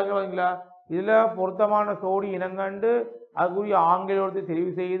 பாருங்கள் இதில் பாருங்களா, இதில் பொருத்தமான சோடி இனங்கண்டு அதுக்குரிய ஆங்கிலத்தை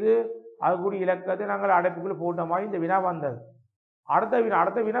தெரிவு செய்து அதுக்குரிய இலக்கத்தை நாங்கள் அடைப்புக்குள்ளே போட்ட மாதிரி இந்த வினா வந்தது. அடுத்த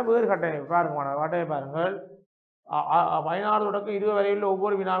வினா வேறு கட்டணை பாருங்கள் 16 தொடக்கம் 20 வரையுள்ள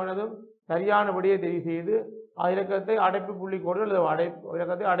ஒவ்வொரு வினாவினதும் சரியான விடையை தெரிவு செய்து இலக்கத்தை அடைப்பு புள்ளிக்கோடு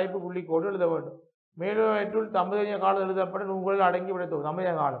எழுத வேண்டும். மேலும் தம்பதிய காலம் எழுதப்பட்ட நூல்களில் அடங்கி விடுத்தது.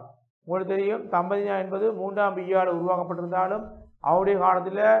 தம்பதிய காலம் உங்களுக்கு தெரியும், தம்பதியா என்பது 3ஆம் பிஆர் உருவாக்கப்பட்டிருந்தாலும் அவருடைய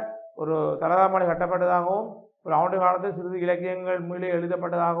காலத்தில் ஒரு தலதாமலை கட்டப்பட்டதாகவும் அவனுடைய காலத்தில் சிறிது இலக்கியங்கள் மீளே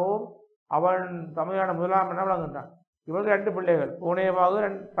எழுதப்பட்டதாகவும் அவன் தமிழான முதலாம் என விளங்குகின்றான். இவருக்கு 2 பிள்ளைகள்,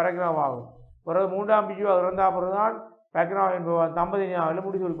 பூனேவாகும் பரக்கிரமாகும். பிறகு 3ஆம் பிஜுவா இறந்தா பிறகுதான் பரக்கிரமா என்பவன் தம்பதியாவில்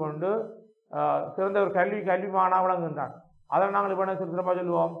முடிவு கொண்டு சிறந்த ஒரு கல்வி மாணவனாக விளங்குகின்றான். அதனால் நாங்கள் இப்போ சிறப்பாக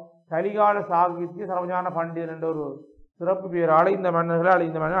சொல்லுவோம், கலிகால சாகித்ய சர்வஞான பண்டிதன் என்ற ஒரு சிறப்பு பெயரால் இந்த மன்னர்களை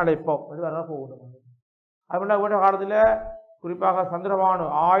அழைப்போம். அது வரதான் போகணும். அது போன்ற காலத்தில் குறிப்பாக சந்திரபானு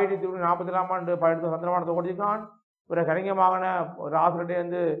 1347ஆம் ஆண்டு படித்த சந்திரபானு தொகுதிக்கான் ஒரு கலிங்கமான ஒரு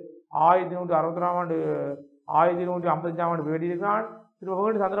ஆசிரியர்கிட்ட 1161ஆம் ஆண்டு 1155ஆம் ஆண்டு வெட்டியிருக்கான்.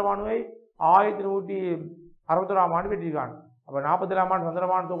 திரும்ப சந்திரபானுவை 1161ஆம் ஆண்டு வெட்டியிருக்கான். அப்போ 47ஆம் ஆண்டு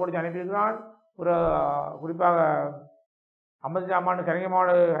சந்திரபானு தொகுதி அனுப்பியிருக்கிறான். ஒரு குறிப்பாக 55ஆம் ஆண்டு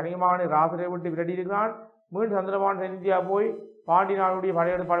கலிங்கமான ராசிரை விட்டு விரட்டியிருக்கிறான். மீண்டும் சந்திரபானு தென்னிந்தியா போய் பாண்டி நாடுடைய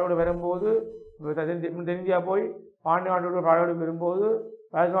படையோடு வரும்போது தென்னிந்தியா போய் பாண்டி நாட்டுடைய படையோடு வரும்போது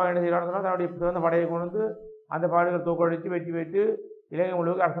பரசுராமன் என்ன செய்யறான்னு சொன்னால் தன்னுடைய சிறந்த படையை கொண்டு வந்து அந்த படைகள் தோக்கடித்து வெற்றி பெற்று இலங்கை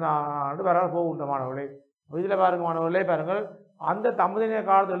முழுவதும் அரசனாண்டு வர போகின்ற மாணவர்களே. இதில் பாருங்கள் மாணவர்களே, பாருங்கள் அந்த தம்பதிய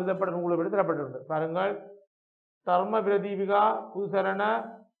காலத்தில் எழுதப்பட்ட நூலை பற்றி தரப்பட்டிருந்தது. பாருங்கள் தர்ம பிரதீபிகா, புதுசரண,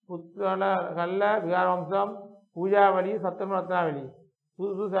 புத்தன கல்ல, விகாரவம்சம், பூஜாவளி, சத்திரம ரத்னாவளி.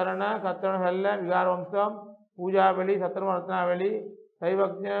 புதுசரண, சத்திரம கல்ல, விகாரவம்சம், பூஜாவளி, சத்திரம ரத்னாவளி,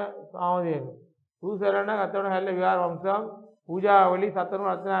 சைவக்ஞ சாமதேனு. புதுசரண, கத்திரம கல்ல, விகாரவம்சம், பூஜாவளி, சத்திரம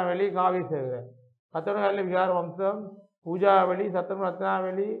ரத்னாவளி, காவியசேகர. கத்திரம கல்ல, விகாரவம்சம், பூஜாவளி, சத்திரம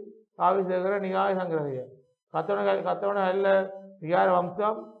ரத்னாவளி, காவியசேகர, நிகாய சங்கிரகிய. கத்திரம கல்ல,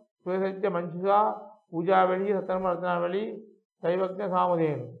 விகாரவம்சம், சுயசத்திய மஞ்சுஷா, பூஜாவளி, சத்திரம ரத்னாவளி, சைவக்ஞ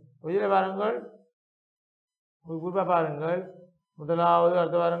சாமதேனு. இதில் பாருங்கள் குறிப்பாக பாருங்கள் முதலாவது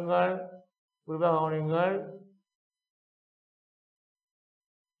அடுத்த வாருங்கள் குறிப்பாக கவனிங்கள்.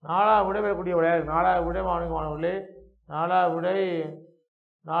 4ஆவது விடை பெறக்கூடிய விடையாக 4ஆவது விடை மாணவர்களே, 4ஆவது விடை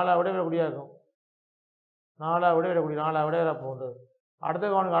பெறக்கூடிய இருக்கும். 4ஆவது விடை பெறக்கூடிய 4ஆவது விடை வரப்போன்றது. அடுத்த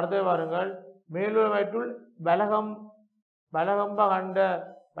கவனிங்க. அடுத்த பாருங்கள் மேலும் வயிற்றுள் பலகம்ப கண்ட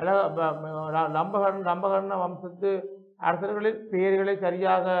லம்பகர்ண வம்சத்து அரசர்களின் பெயர்களை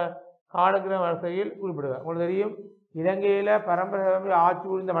சரியாக காலக்கிற வரிசையில் குறிப்பிடுவார். உங்களுக்கு தெரியும், இலங்கையில பரம்பரை ஆட்சி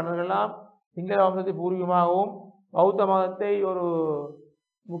புரிந்த மன்னர்கள்லாம் சிங்கள வம்சத்தை பூர்வீகமாகவும் பௌத்த மதத்தை ஒரு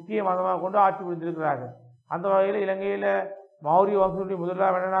முக்கிய மதமாக கொண்டு ஆட்சி புரிந்திருக்கிறார்கள். அந்த வகையில் இலங்கையில மௌரிய வம்சத்துடைய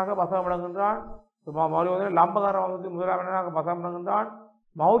முதலாம் மன்னனாக பசவம் விளங்குகின்றான். மௌரிய வம்சத்தில் லம்பகர்ண வம்சத்தின் முதலாம் மன்னனாக பசவம் விளங்குகின்றான்.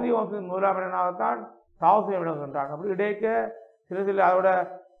 மௌரிய வம்சத்தின் முதலாம் மன்னனாகத்தான் தாவசியம் விளங்குகின்றான். அப்படி இடைக்க சில அதோட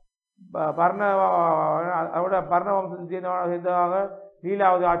பர்ண வம்சத்தை சேர்ந்ததாக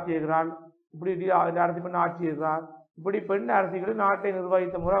லீலாவதி ஆட்சி இருக்கிறாள். இப்படி அரசி பெண் ஆட்சி இருக்கிறார். இப்படி பெண் அரசிகள் நாட்டை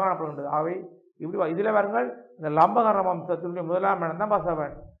நிர்வகித்த முறை காணப்படுகின்றது. அவை இப்படி இதில் வருங்கள் இந்த லம்பகர்ண வம்சத்தினுடைய முதலாம் மன்னன் தான்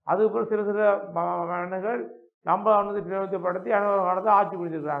பசவன். அதுபோல் சில மன்னர்கள் லம்பகர்ணத்தை பிரயோகப்படுத்தி அனுபவ காலத்தை ஆட்சி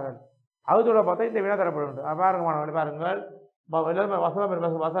புரிந்திருக்கிறார்கள். அதோட பார்த்தா இந்த வினா தரப்படுகின்றது. பாருங்க மாணவர்கள், பாருங்கள்,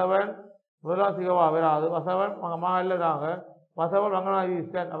 வசவன் முதலாம் சிகவா வராது, வசவன் மகளிராக வசவன்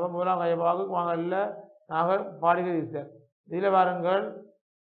மங்கநாதீஸ்வர், அப்போ முதலாம் கையபாகு மகளில் நாகர் பாலிகதீஸ்வர். இதில் பாருங்கள்,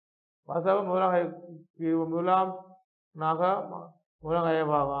 வசவன் முதலாம் நாக முதலாம்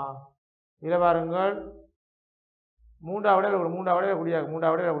கையபாகா. இதில் பாருங்கள், மூன்றாவது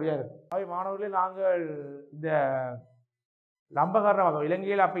குடியாக. அவை மாணவர்களே, நாங்கள் இந்த லம்பகர்ண வம்சம்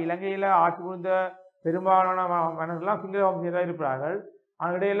இலங்கையில் ஆட்சி புரிந்த பெரும்பாலான மன்னர்கள்லாம் சிங்கள வம்சம் இருக்கிறார்கள்.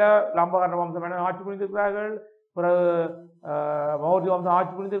 அந்த இடையில லம்பகர்ண வம்சம் மன்னர் ஆட்சி புரிந்திருக்கிறார்கள். பிறகு மௌரிய வம்சம்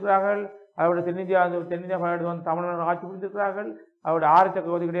ஆட்சி புரிந்திருக்கிறார்கள். அவருடைய தென்னிந்தியா வந்து தமிழர்கள் ஆட்சி புரிந்திருக்கிறார்கள். அவருடைய ஆறு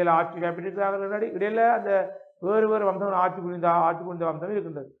சக்கரவர்த்திக்கு இடையில ஆட்சி கைப்பற்றிருக்கிறார்கள். இடையில அந்த வேறு வம்சம் ஆட்சி புரிந்த வம்சம்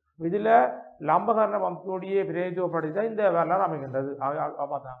இருக்கின்றது. இதுல லம்பகர்ண வம்சத்துடைய பிரதித்துவப்படுத்தி தான் இந்த வரலாறு அமைகின்றது.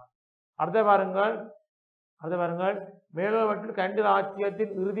 பார்த்தாங்க. அடுத்த பாருங்கள், மேலோவற்றில் கண்டு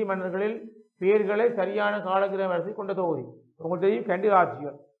ராஜ்ஜியத்தின் இறுதி மன்னர்களில் பெயர்களை சரியான காலக்கிர வரிசை கொண்ட தொகுதி. உங்களுக்கு தெரியும், கண்டு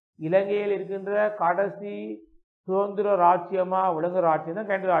ராஜ்ஜியம் இலங்கையில் இருக்கின்ற கடைசி சுதந்திர ராஜ்யமா விளங்குற ராஜ்யம்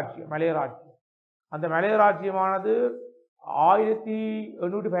தான் கண்டு ராஜ்யம், மலைய ராஜ்யம். அந்த மலைய ராஜ்யமானது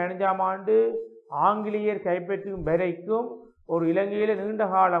 1815ஆம் ஆண்டு ஆங்கிலேயர் கைப்பற்றும் வரைக்கும் ஒரு இலங்கையில நீண்ட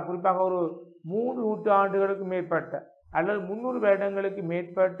காலம், குறிப்பாக ஒரு 3 நூற்றாண்டுகளுக்கு மேற்பட்ட அல்லது 300 வருடங்களுக்கு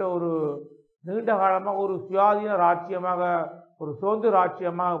மேற்பட்ட ஒரு நீண்ட காலமாக ஒரு சுயாதீன ராஜ்யமாக, ஒரு சுதந்திர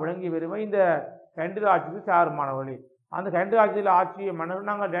ராஜ்யமாக விளங்கி வருமே இந்த கண்டு ராஜ்யத்துக்கு சார்பானவர்களே. அந்த கண்டு ராஜ்யத்தில் ஆட்சிய மன்னர்கள்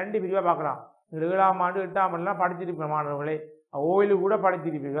நாங்கள் 2 பிரிவாக பார்க்கலாம். 7ஆம் ஆண்டு 8ஆம் ஆண்டுலாம் படிச்சிருப்பீங்க மாணவர்களே, ஓயிலு கூட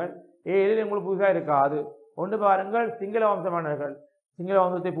படித்திருப்பீர்கள். ஏழில் உங்களுக்கு புதுசாக இருக்காது. ஒன்று பாருங்கள், சிங்கள வம்ச மன்னர்கள் சிங்கள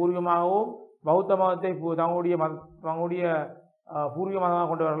வம்சத்தை பூர்வீகமாகவும் பௌத்த மதத்தை தங்களுடைய பூர்வீக மதமாக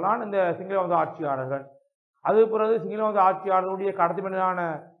கொண்டு வரலாம் இந்த சிங்கள வம்ச ஆட்சியாளர்கள். அது பிறகு சிங்கள வம்ச ஆட்சியாளர்களுடைய கடத்தி மன்னனான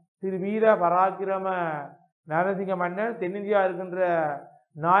திரு வீர பராக்கிரம நரசிங்க மன்னர் தென்னிந்தியா இருக்கின்ற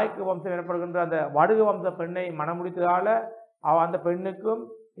நாயக்க வம்சம் எனப்படுகின்ற அந்த வடுக வம்ச பெண்ணை மணமுடித்ததால அந்த பெண்ணுக்கும்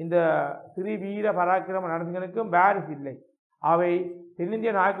இந்த திரு வீர பராக்கிரம நரசிங்கனுக்கும் வாரிசு இல்லை. அவை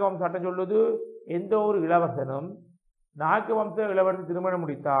தென்னிந்திய நாயக்க வம்ச சட்டம் சொல்வது, எந்த ஒரு இளவரசனும் நாயக்க வம்ச இளவரசி திருமணம்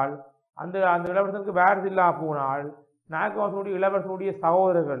முடித்தால் அந்த இளவரசனுக்கு வாரிசு இல்லாம போனால் நாயக்க வம்சனுடைய இளவரசனுடைய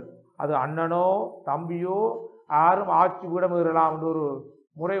சகோதரர்கள், அது அண்ணனோ தம்பியோ யாரும் ஆட்சி விடமுறலாம் என்ற ஒரு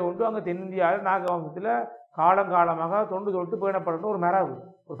முறை உண்டு. அங்கே தென்னிந்தியாவில் நாயக்க வம்சத்தில் காலங்காலமாக தொட்டு பேணப்படுற ஒரு மரபு,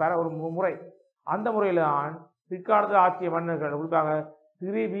 ஒரு முறை. அந்த முறையில் தான் பிற்காலத்தில் ஆட்சிய மன்னர்கள், குறிப்பாக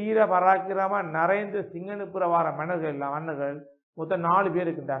திரு வீர பராக்கிரம நரேந்திர சிங்கனுப்புற வார மன்னர்கள் மொத்தம் 4 பேர்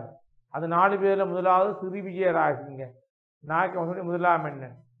இருக்கின்றாங்க. அந்த 4 பேரில் முதலாவது சிறி விஜயராஜசிங்க, நாயக்க வம்சத்துடைய முதலாம்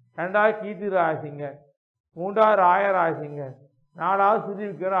மன்னன். 2வது கீர்த்தி ராஜசிங்கர், 3வது ராயராஜசிங்கர், 4வது சிறி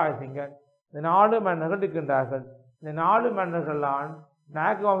விக்ரராஜசிங்கர். இந்த 4 மன்னர்கள் இருக்கின்றார்கள். இந்த 4 மன்னர்கள்தான்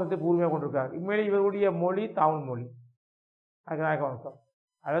நாயக்க வம்சத்தை பூர்வீகம் கொண்டிருக்கார். உண்மையிலே இவருடைய மொழி தமிழ் மொழி, நாயக்க வம்சம்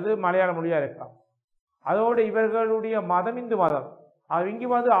அல்லது மலையாள மொழியாக இருக்கலாம். அதோடு இவர்களுடைய மதம் இந்து மதம். அது இங்கு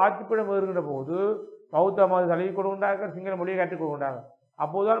வந்து ஆட்சிப்படம் வருகின்ற போது பௌத்த மதம் தழுவி கொள்கின்றார்கள், சிங்கள மொழியை கற்றுக் கொள்கின்றார்கள்.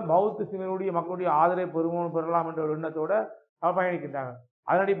 அப்போதுதான் பௌத்த சிங்களருடைய மக்களுடைய ஆதரவை பெறலாம் என்ற ஒரு எண்ணத்தோடு அவர் பயணிக்கின்றாங்க.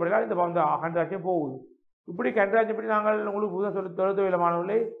 அதன் அடிப்படையில் இந்த கண்ட்ராட்சியம் போகுது. இப்படி கண்ட்ராட்சியம் பற்றி நாங்கள் உங்களுக்கு புதுசாக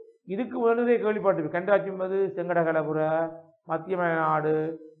தொழுத்தவியலமானவர்களே, இதுக்கு முதலே கேள்விப்பட்டிருப்போம். கண்ட்ராட்சியம் என்பது செங்கடகலபுர, மத்திய மலைநாடு,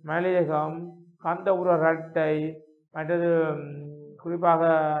 மலையகம், கந்தபுர ரட்டை, மற்றது குறிப்பாக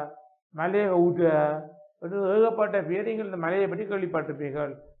மலையக ஊற்ற என்று ஏகப்பட்ட பேரிங்கள் இந்த மலையை பற்றி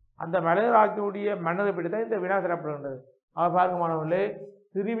கேள்விப்பட்டிருப்பீர்கள். அந்த மலையராஜனுடைய மன்னரை பற்றி தான் இந்த வினா தரப்படுகின்றது. அவர் பார்க்க மாணவர்களே,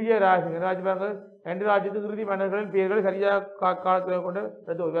 திரு விஜயராஜசிங்கர் ராஜ் பாருங்கள், 2 ராஜ்யத்துக்கு இறுதி மன்னர்களின் பெயர்களை சரியாக காலத்தில் கொண்டு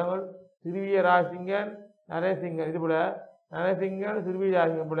எடுத்து வருவார்கள். திரு விஜயராஜசிங்கன், நரசிங்கன், இது போல நரசிங்கன் திரு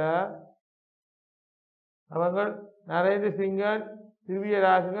விஜயராஜசிங்கன் போல அவர்கள் நரேந்திர சிங்கன், திரு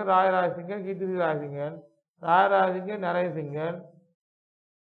விஜயராஜசிங்கன், ராயராஜசிங்கன், கீர்த்தி ராஜசிங்கன், ராயராஜசிங்கன், நரேந்திரசிங்கன்.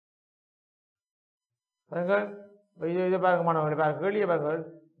 இதை பார்க்க மாணவர்களை பாருங்கள், கேள்வியை பாருங்கள்.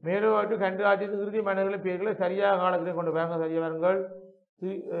 மேலோட்டு கண்டு ராஜ்யத்தின் இறுதி மன்னர்களின் பெயர்களை சரியாக காலத்தில் கொண்டு பாருங்கள். சரியா பாருங்கள்,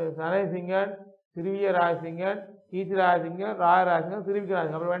 நரசிங்கன், சிறுவிய ராஜசிங்கன், ஈசி ராஜசிங்கன், ராஜராஜசிங்கன், சிறுவிக்க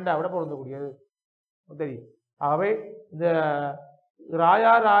ராஜசிங்கன், அப்புறம் வேண்டாம் விட பொருந்தக்கூடியது தெரியும். ஆகவே இந்த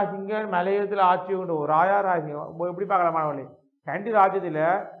ராயா ராஜசிங்கன் மலையத்தில் ஆட்சி கொண்டு ராயா ராஜசிங்கம் எப்படி பார்க்கலாமானவர்களே, கண்டி ராஜ்யத்தில்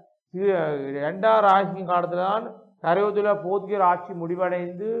 2ஆம் ராஜசிங்கம் காலத்தில் தான் கரையோத்தில் போர்த்துகீர் ஆட்சி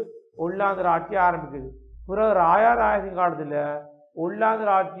முடிவடைந்து ஒல்லாந்தர் ஆட்சி ஆரம்பிக்குது. பிறகு ராயா ராஜசிங்க காலத்தில்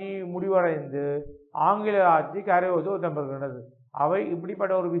ஒல்லாந்தர் ஆட்சி முடிவடைந்து ஆங்கில ஆட்சி கரையோத்து ஒத்தம்பெறுகின்றது. அவை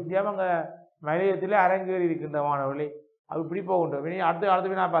இப்படிப்பட்ட ஒரு விஷயம் அங்கே மலையத்தில் அரங்கேறி இருக்கின்ற மாணவர்களே. அது இப்படி போகின்றது.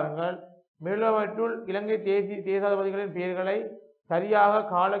 அடுத்த வினா பாருங்கள். மேலுள்ளவற்றுள் இலங்கை தேசாதிபதிகளின் பெயர்களை சரியாக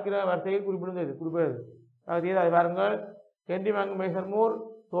காலக்கிர வரிசையில் குறிப்பிடுகிறது. தேசாதி பாருங்கள். கெண்டி மேசர்மூர்,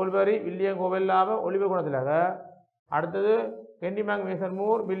 தோல்வரி, வில்லியம் கோவெல்லாவ, ஒளிவு குணத்திலக. அடுத்தது கெண்டி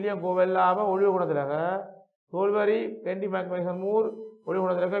மேசர்மூர், வில்லியம் கோவெல்லாவ, ஒளிவு குணத்திலக. தோல்வரி, கெண்டி மேசர்மூர், ஒளிவு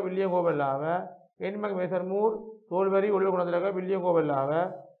குணத்திலக, வில்லியம் கோவெல்லாவ. கெண்டி மேசர்மூர், தோல்வரி, ஒளிவு குணத்திலக, வில்லியம் கோவெல்லாவ.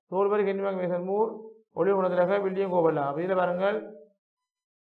 தோல்வரி, கெண்டி மேசர்மூர், ஒளிவு குணத்திலக, வில்லியம் கோவெல்லாவ. இதில் பாருங்கள்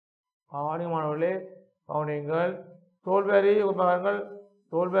மாணவர்களே கவனியுங்கள். தோல்வரி பாருங்கள்.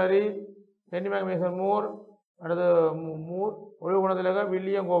 தோல்வரி, கெண்டி மேசர்மூர், அடுத்து மூர், ஒளிவு குணத்திலக,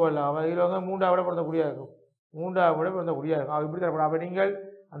 வில்லியம் கோவெல்லாவ. இதில் வந்து 3ஆவது விட பொருந்தக்கூடியதாக இருக்கும். 3ஆவது விட பொருந்தக்கூடியதாக இருக்கும். இப்படி தரப்படும். அப்போ நீங்கள்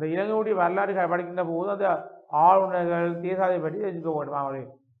அந்த இலங்கையுடைய வரலாறு படிக்கின்ற போது அந்த ஆளுநர்கள் தேசாதிபதி பற்றி தெரிஞ்சுக்க வேண்டும் மாணவர்களே.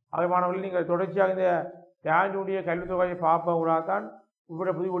 அவை மாணவர்கள் நீங்கள் தொடர்ச்சியாக இந்த யானுடைய கல்வித் தொகையை பார்ப்பவர்களாகத்தான்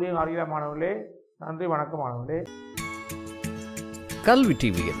இப்படி புதிய அறிகிற மாணவர்களே. நன்றி, வணக்கம் மாணவர்களே. கல்வி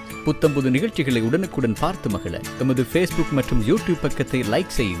டிவியில் புத்தம்புது நிகழ்ச்சிகளை உடனுக்குடன் பார்த்து மகிழ எமது Facebook மற்றும் YouTube பக்கத்தை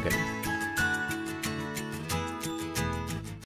லைக் செய்யுங்கள்.